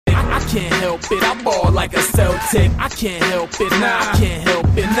can't help it, I ball like a Celtic. I can't help it, nah, I can't help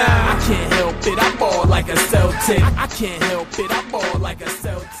it, nah, I can't help it, I ball like a Celtic. I can't help it, I ball like a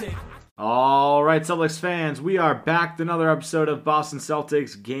Celtic. All right, Celtics fans, we are back with another episode of Boston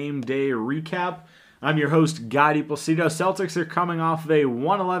Celtics Game Day Recap. I'm your host, Gotti Placido. Celtics are coming off of a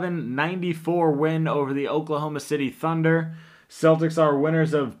 111-94 win over the Oklahoma City Thunder. Celtics are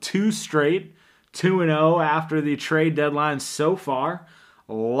winners of 2 straight, 2-0 after the trade deadline so far.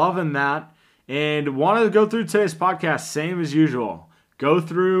 Loving that. And wanted to go through today's podcast, same as usual. Go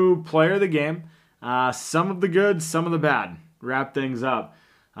through player of the game, some of the good, some of the bad. Wrap things up.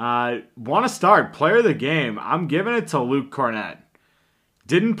 Want to start player of the game. I'm giving it to Luke Kornet.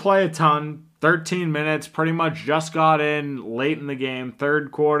 Didn't play a ton, 13 minutes, pretty much just got in late in the game,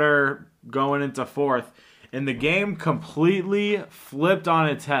 third quarter going into fourth, and the game completely flipped on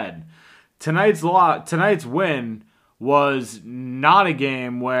its head. Tonight's win was not a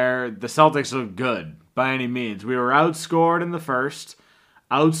game where the Celtics looked good by any means. We were outscored in the first,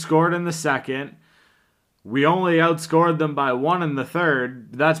 outscored in the second. We only outscored them by 1 in the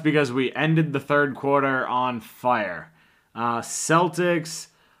third. That's because we ended the third quarter on fire. Celtics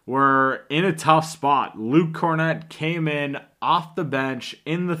were in a tough spot. Luke Kornet came in off the bench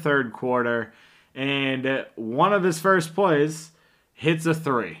in the third quarter, and one of his first plays hits a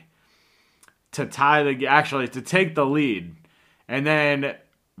 3 to take the lead. And then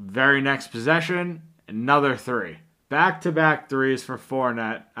very next possession, another 3. Back-to-back threes for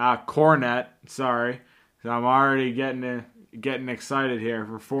Kornet, sorry. So I'm already getting excited here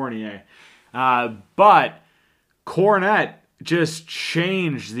for Fournier. But Kornet just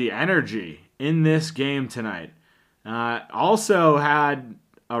changed the energy in this game tonight. Also had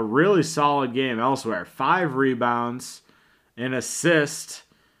a really solid game elsewhere. 5 rebounds, an assist.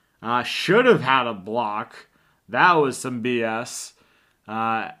 Should have had a block. That was some BS.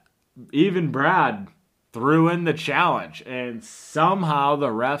 Even Brad threw in the challenge, and somehow the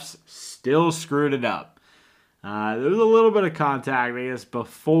refs still screwed it up. There was a little bit of contact, I guess,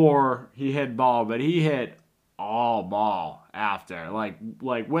 before he hit ball, but he hit all ball after. Like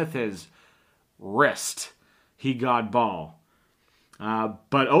with his wrist, he got ball.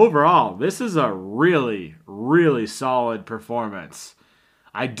 But overall, this is a really, really solid performance.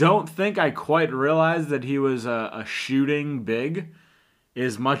 I don't think I quite realized that he was a shooting big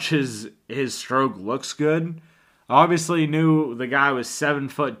as much as his stroke looks good. Obviously knew the guy was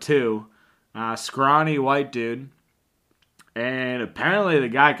 7'2", scrawny white dude, and apparently the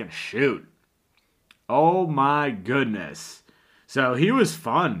guy can shoot. Oh my goodness. So he was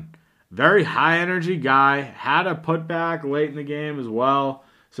fun. Very high energy guy. Had a putback late in the game as well.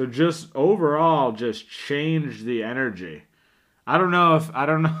 So just overall just changed the energy. I don't know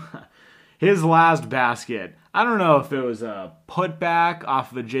his last basket, I don't know if it was a putback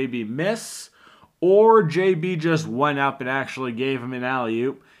off of a JB miss or JB just went up and actually gave him an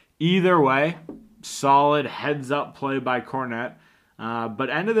alley-oop. Either way, solid heads-up play by Kornet.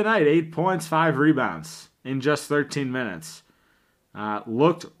 But end of the night, 8 points, 5 rebounds in just 13 minutes.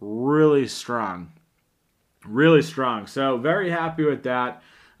 Looked really strong. Really strong. So very happy with that.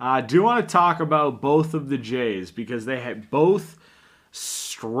 I do want to talk about both of the Jays because they had both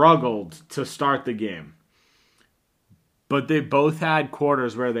struggled to start the game. But they both had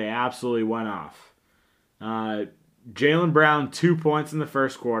quarters where they absolutely went off. Jaylen Brown, 2 points in the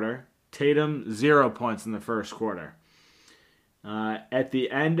first quarter. Tatum, 0 points in the first quarter. At the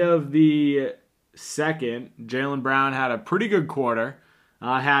end of the second, Jaylen Brown had a pretty good quarter.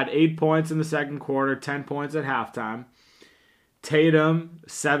 Had 8 points in the second quarter, 10 points at halftime. Tatum,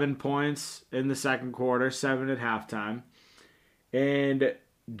 7 points in the second quarter, 7 at halftime. And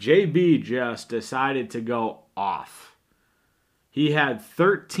JB just decided to go off. He had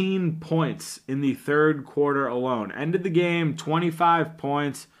 13 points in the third quarter alone. Ended the game, 25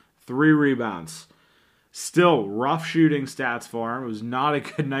 points, 3 rebounds. Still, rough shooting stats for him. It was not a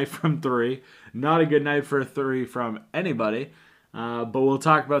good night from 3. Not a good night for a 3 from anybody. But we'll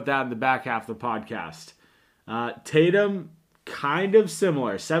talk about that in the back half of the podcast. Tatum, kind of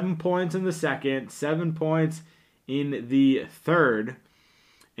similar. 7 points in the second, 7 points in the third,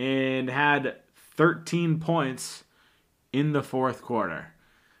 and had 13 points in the fourth quarter.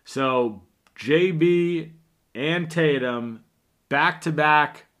 So JB and Tatum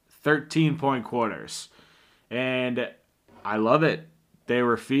back-to-back 13-point quarters. And I love it. They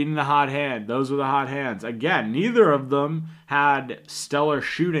were feeding the hot hand. Those were the hot hands. Again, neither of them had stellar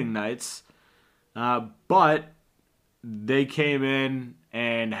shooting nights, but they came in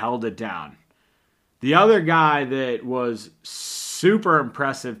and held it down. The other guy that was super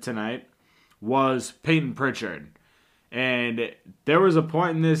impressive tonight was Peyton Pritchard. And there was a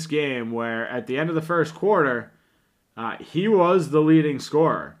point in this game where at the end of the first quarter, he was the leading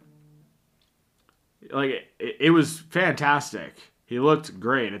scorer. Like, it was fantastic. He looked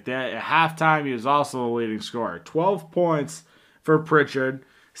great. At halftime, he was also the leading scorer. 12 points for Pritchard,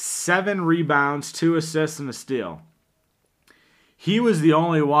 7 rebounds, 2 assists, and a steal. He was the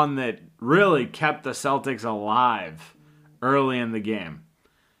only one that really kept the Celtics alive early in the game.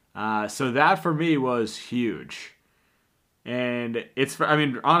 So that, for me, was huge. And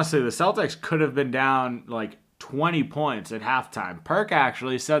honestly, the Celtics could have been down like 20 points at halftime. Perk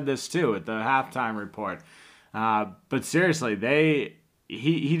actually said this too at the halftime report. But seriously,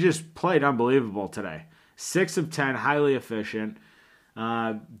 he just played unbelievable today. 6 of 10, highly efficient.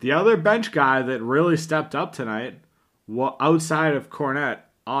 The other bench guy that really stepped up tonight, outside of Cornette,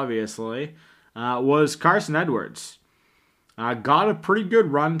 obviously, was Carson Edwards. Got a pretty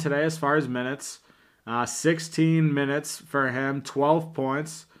good run today as far as minutes. 16 minutes for him, 12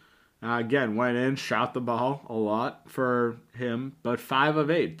 points. Again, went in, shot the ball a lot for him, but 5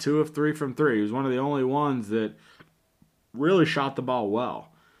 of 8, 2 of 3 from 3. He was one of the only ones that really shot the ball well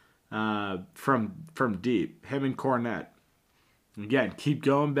from deep. Him and Cornette. Again, keep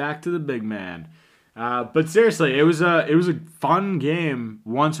going back to the big man. But seriously, it was a fun game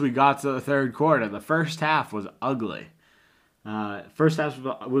once we got to the third quarter. The first half was ugly. First half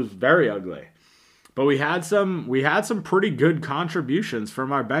was very ugly. But we had some pretty good contributions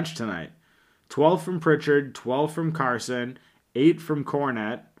from our bench tonight. 12 from Pritchard, 12 from Carson, 8 from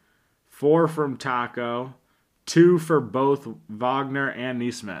Cornette, 4 from Taco, 2 for both Wagner and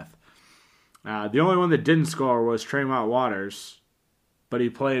Nesmith. The only one that didn't score was Tremont Waters, but he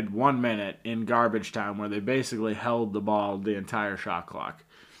played 1 minute in garbage time where they basically held the ball the entire shot clock.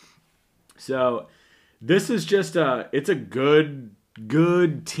 So this is just it's a good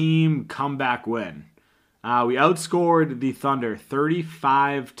team comeback win. We outscored the Thunder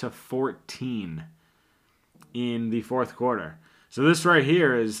 35-14 in the fourth quarter. So this right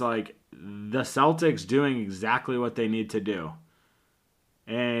here is like the Celtics doing exactly what they need to do.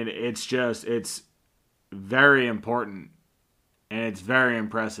 And it's very important. And it's very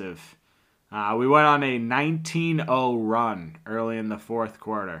impressive. We went on a 19-0 run early in the fourth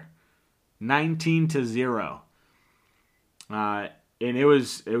quarter. 19-0. And it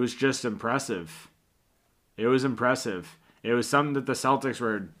was just impressive. It was impressive. It was something that the Celtics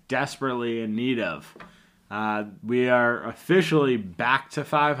were desperately in need of. We are officially back to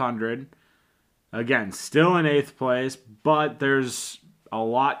 500. Again, still in 8th place, but there's a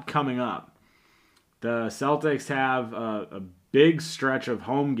lot coming up. The Celtics have a big stretch of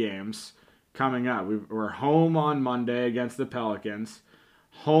home games coming up. We're home on Monday against the Pelicans.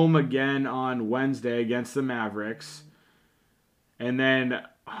 Home again on Wednesday against the Mavericks. And then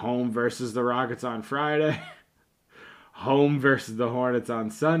home versus the Rockets on Friday. Home versus the Hornets on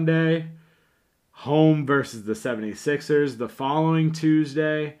Sunday. Home versus the 76ers the following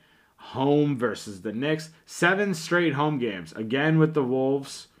Tuesday. Home versus the Knicks. 7 straight home games. Again with the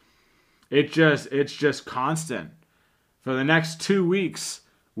Wolves. It's just constant. For the next 2 weeks,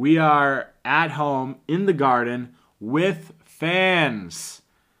 we are at home in the Garden with fans.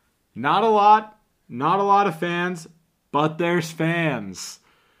 Not a lot of fans, but there's fans,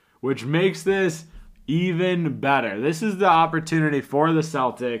 which makes this even better. This is the opportunity for the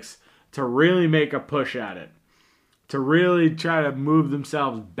Celtics to really make a push at it, to really try to move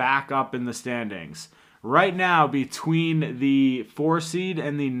themselves back up in the standings. Right now, between the 4 seed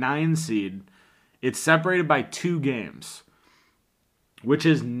and the 9 seed, it's separated by 2 games, which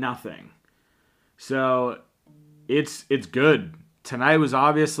is nothing. So it's good. Tonight was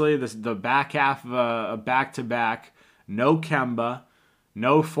obviously the back half of a back-to-back. No Kemba,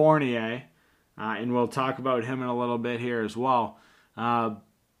 no Fournier, and we'll talk about him in a little bit here as well. But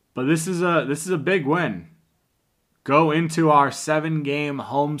this is a big win. Go into our 7-game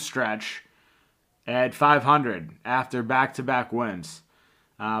home stretch at 500 after back-to-back wins.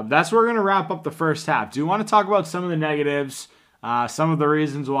 That's where we're going to wrap up the first half. Do you want to talk about some of the negatives, some of the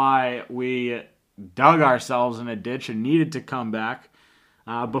reasons why we dug ourselves in a ditch and needed to come back?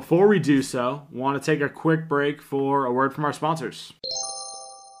 Before we do so, I want to take a quick break for a word from our sponsors.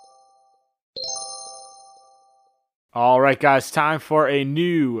 All right, guys, time for a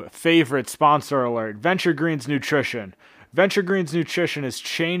new favorite sponsor alert, Venture Greens Nutrition. Venture Greens Nutrition is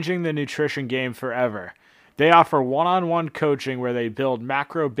changing the nutrition game forever. They offer one-on-one coaching where they build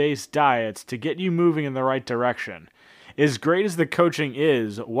macro-based diets to get you moving in the right direction. As great as the coaching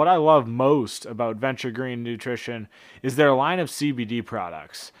is, what I love most about Venture Green Nutrition is their line of CBD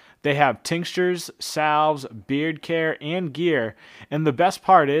products. They have tinctures, salves, beard care, and gear, and the best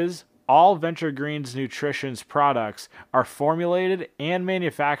part is, all Venture Greens Nutrition's products are formulated and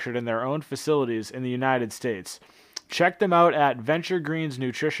manufactured in their own facilities in the United States. Check them out at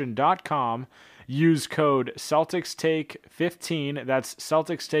venturegreensnutrition.com. Use code CelticsTake15, that's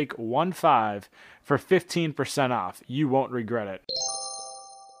CelticsTake15, for 15% off. You won't regret it.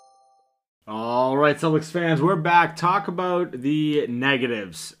 All right, Celtics fans, we're back. Talk about the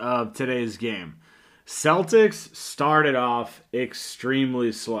negatives of today's game. Celtics started off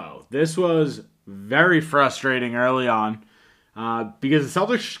extremely slow. This was very frustrating early on because the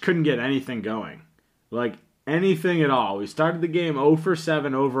Celtics couldn't get anything going. Like, anything at all. We started the game 0 for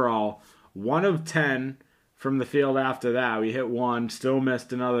 7 overall, 1 of 10 from the field after that. We hit 1, still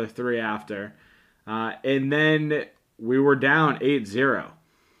missed another 3 after. And then we were down 8-0.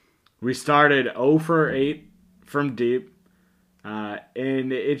 We started 0 for 8 from deep.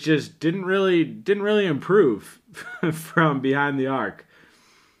 And it just didn't really improve from behind the arc.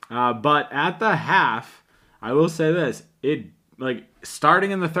 But at the half, I will say this: starting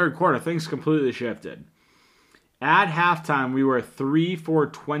in the third quarter, things completely shifted. At halftime, we were 3 for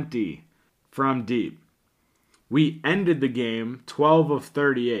 20 from deep. We ended the game 12 of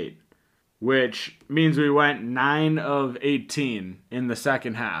 38, which means we went 9 of 18 in the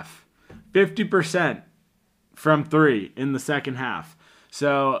second half. 50%. From 3 in the second half.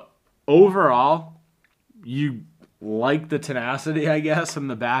 So overall, you like the tenacity, I guess, in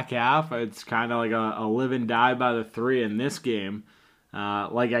the back half. It's kind of like a live and die by the 3 in this game,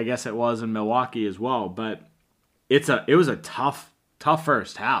 like I guess it was in Milwaukee as well. But it was a tough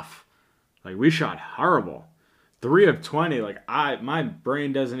first half. Like, we shot horrible. 3 of 20. Like, my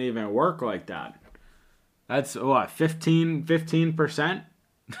brain doesn't even work like that. That's what, 15%?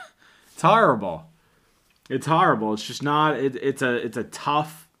 It's horrible. It's horrible. It's just not. It's a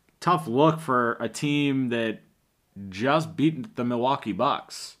tough look for a team that just beat the Milwaukee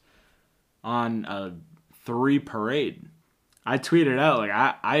Bucks on a 3 parade. I tweeted out, like,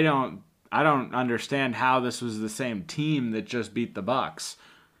 I don't understand how this was the same team that just beat the Bucks.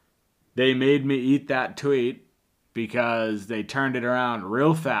 They made me eat that tweet because they turned it around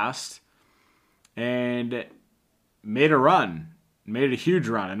real fast and made a run. Made a huge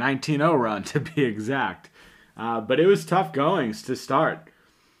run, a 19-0 run to be exact. But it was tough goings to start.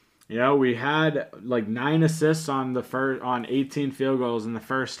 You know, we had like 9 assists on 18 field goals in the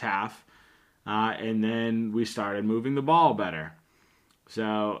first half, and then we started moving the ball better.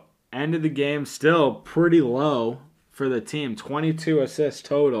 So, end of the game still pretty low for the team, 22 assists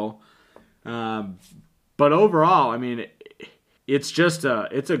total. But overall, I mean, it's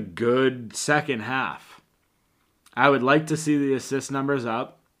a good second half. I would like to see the assist numbers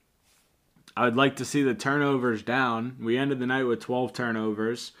up. I would like to see the turnovers down. We ended the night with 12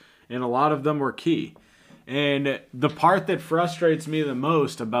 turnovers, and a lot of them were key. And the part that frustrates me the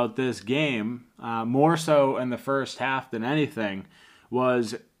most about this game, more so in the first half than anything,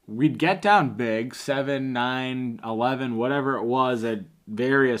 was we'd get down big, 7, 9, 11, whatever it was at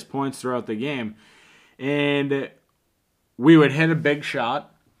various points throughout the game, and we would hit a big shot.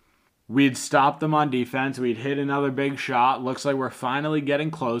 We'd stop them on defense. We'd hit another big shot. Looks like we're finally getting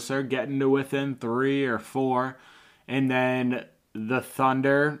closer, getting to within 3 or 4. And then the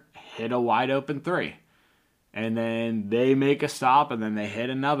Thunder hit a wide open 3. And then they make a stop, and then they hit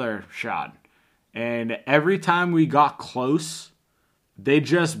another shot. And every time we got close, they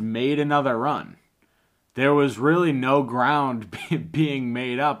just made another run. There was really no ground being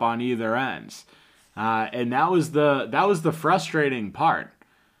made up on either ends. And that was the frustrating part.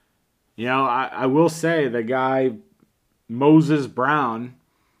 You know, I will say the guy, Moses Brown,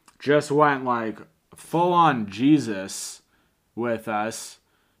 just went like full-on Jesus with us.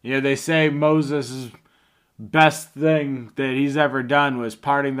 You know, they say Moses' best thing that he's ever done was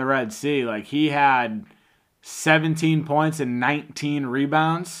parting the Red Sea. Like, he had 17 points and 19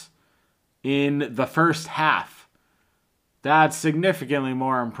 rebounds in the first half. That's significantly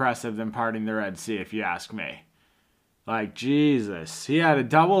more impressive than parting the Red Sea, if you ask me. Like, Jesus. He had a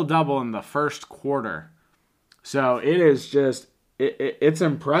double-double in the first quarter. So it is just, it's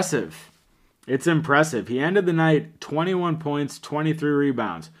impressive. It's impressive. He ended the night 21 points, 23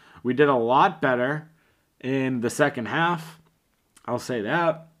 rebounds. We did a lot better in the second half. I'll say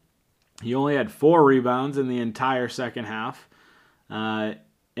that. He only had 4 rebounds in the entire second half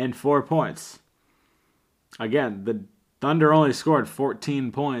and 4 points. Again, the Thunder only scored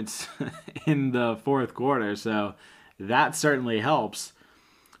 14 points in the fourth quarter, so that certainly helps.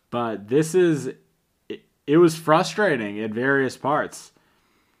 But it was frustrating at various parts.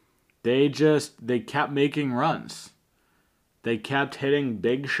 They kept making runs. They kept hitting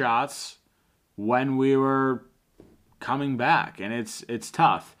big shots when we were coming back, and it's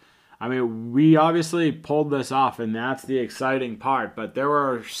tough. I mean, we obviously pulled this off, and that's the exciting part, but there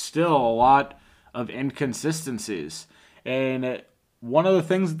were still a lot of inconsistencies. And one of the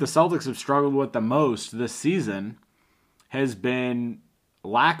things that the Celtics have struggled with the most this season has been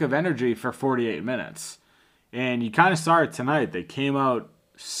lack of energy for 48 minutes. And you kind of saw it tonight. They came out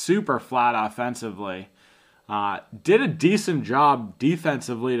super flat offensively. Did a decent job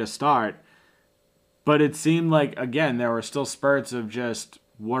defensively to start, but it seemed like, again, there were still spurts of just,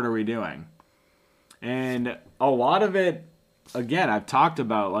 what are we doing? And a lot of it, again, I've talked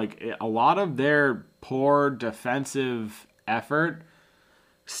about, like, a lot of their poor defensive effort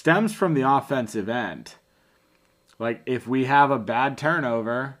stems from the offensive end. Like, if we have a bad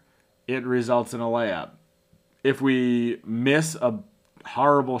turnover, it results in a layup. If we miss a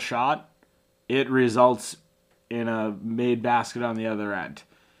horrible shot, it results in a made basket on the other end.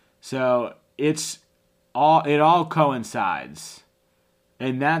 So it all coincides.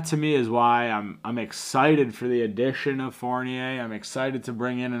 And that to me is why I'm excited for the addition of Fournier. I'm excited to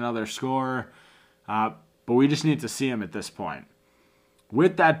bring in another scorer. But we just need to see him at this point.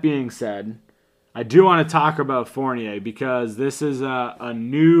 With that being said, I do want to talk about Fournier because this is a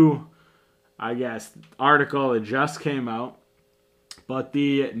new, I guess, article that just came out. But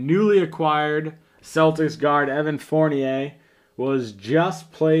the newly acquired Celtics guard Evan Fournier was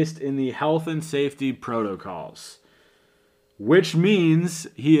just placed in the health and safety protocols, which means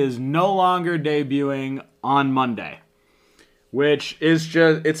he is no longer debuting on Monday, which is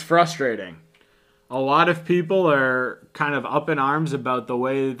just, it's frustrating. A lot of people are kind of up in arms about the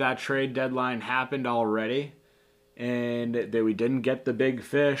way that trade deadline happened already, and that we didn't get the big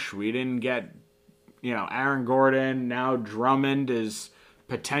fish. We didn't get, Aaron Gordon. Now Drummond is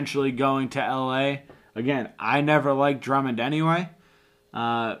potentially going to LA. Again, I never liked Drummond anyway.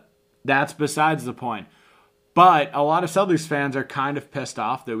 That's besides the point. But a lot of Celtics fans are kind of pissed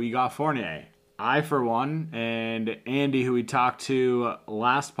off that we got Fournier. I, for one, and Andy, who we talked to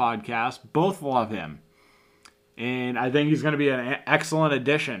last podcast, both love him. And I think he's going to be an excellent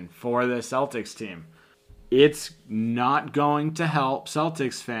addition for the Celtics team. It's not going to help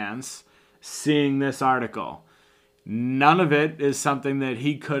Celtics fans seeing this article. None of it is something that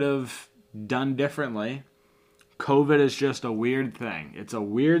he could have done differently. COVID is just a weird thing. It's a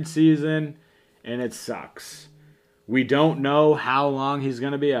weird season, and it sucks. We don't know how long he's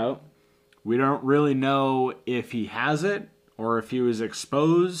going to be out. We don't really know if he has it or if he was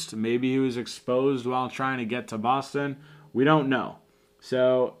exposed. Maybe he was exposed while trying to get to Boston. We don't know.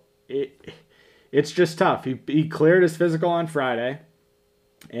 So it's just tough. He cleared his physical on Friday,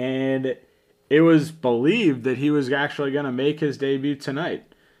 and it was believed that he was actually going to make his debut tonight.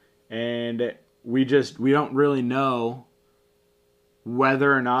 And we don't really know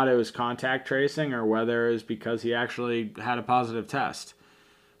whether or not it was contact tracing or whether it was because he actually had a positive test.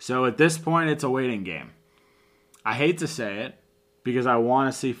 So at this point, it's a waiting game. I hate to say it because I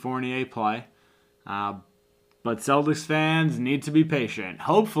want to see Fournier play. But Celtics fans need to be patient.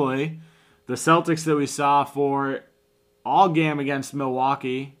 Hopefully, the Celtics that we saw for all game against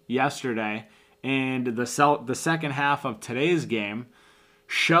Milwaukee yesterday and the second half of today's game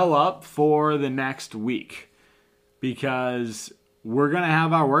show up for the next week, because we're going to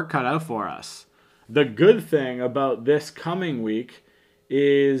have our work cut out for us. The good thing about this coming week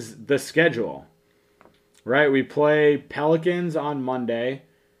is the schedule, right? We play Pelicans on Monday,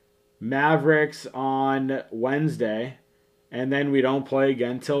 Mavericks on Wednesday, and then we don't play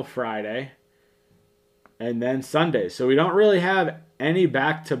again till Friday, and then Sunday. So we don't really have any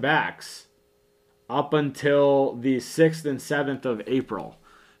back-to-backs up until the 6th and 7th of April.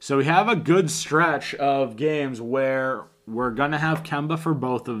 So we have a good stretch of games where we're going to have Kemba for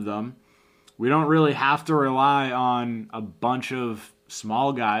both of them. We don't really have to rely on a bunch of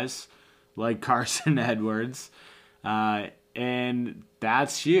small guys like Carson Edwards. And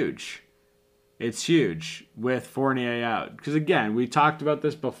that's huge. It's huge with Fournier out. Because, again, we talked about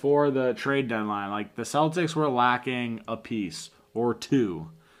this before the trade deadline. Like, the Celtics were lacking a piece or two.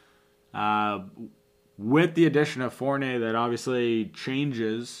 With the addition of Fournier, that obviously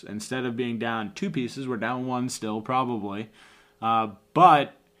changes. Instead of being down two pieces, we're down one still, probably.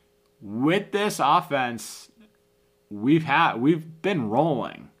 But with this offense, we've been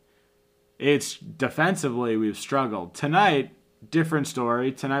rolling. It's defensively we've struggled. Tonight, different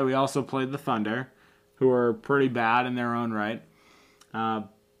story. Tonight we also played the Thunder, who are pretty bad in their own right.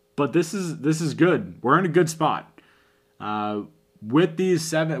 But this is good. We're in a good spot. With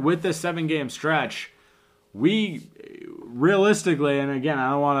this 7-game stretch, we realistically, and again,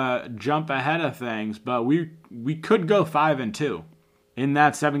 I don't want to jump ahead of things, but we could go 5-2 in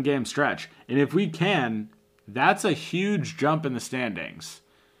that 7-game stretch. And if we can, that's a huge jump in the standings.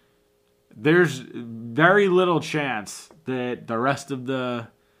 there's very little chance that the rest of the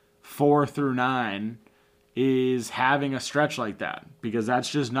 4 through 9 is having a stretch like that, because that's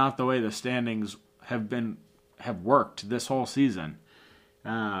just not the way the standings have worked this whole season.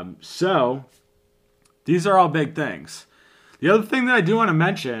 So these are all big things. The other thing that I do want to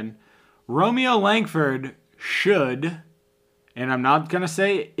mention, Romeo Langford should, and I'm not going to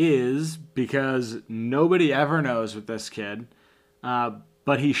say is, because nobody ever knows with this kid,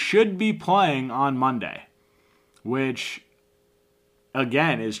 but he should be playing on Monday, which,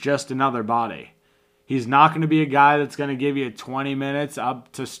 again, is just another body. He's not going to be a guy that's going to give you 20 minutes up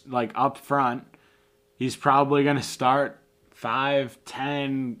front. He's probably going to start 5,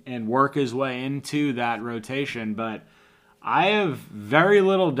 10, and work his way into that rotation, but I have very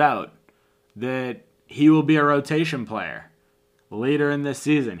little doubt that he will be a rotation player later in this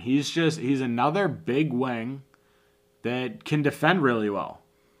season. He's another big wing that can defend really well.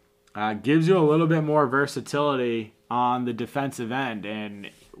 Gives you a little bit more versatility on the defensive end, and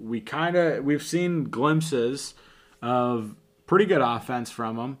we've seen glimpses of pretty good offense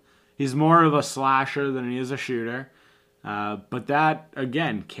from him. He's more of a slasher than he is a shooter, but that,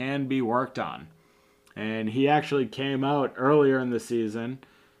 again, can be worked on. And he actually came out earlier in the season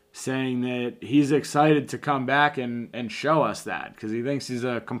saying that he's excited to come back and show us that, because he thinks he's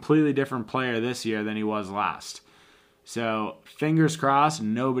a completely different player this year than he was last. So fingers crossed.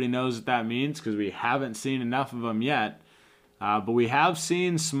 Nobody knows what that means because we haven't seen enough of him yet. But we have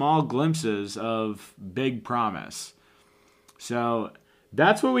seen small glimpses of big promise. So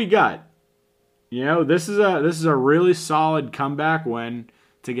that's what we got. This is a really solid comeback win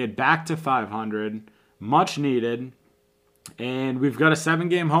to get back to 500, much needed. And we've got a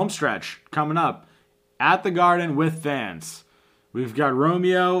 7-game home stretch coming up at the Garden with fans. We've got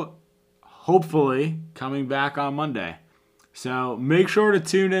Romeo hopefully coming back on Monday. So make sure to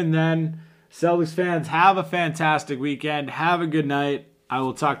tune in then. Celtics fans, have a fantastic weekend. Have a good night. I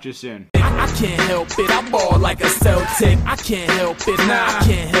will talk to you soon. I can't help it, I ball like a Celtic. I can't help it, nah. I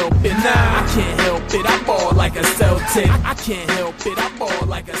can't help it, nah. I can't help it, I ball like a Celtic. I can't help it, I ball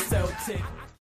like a Celtic.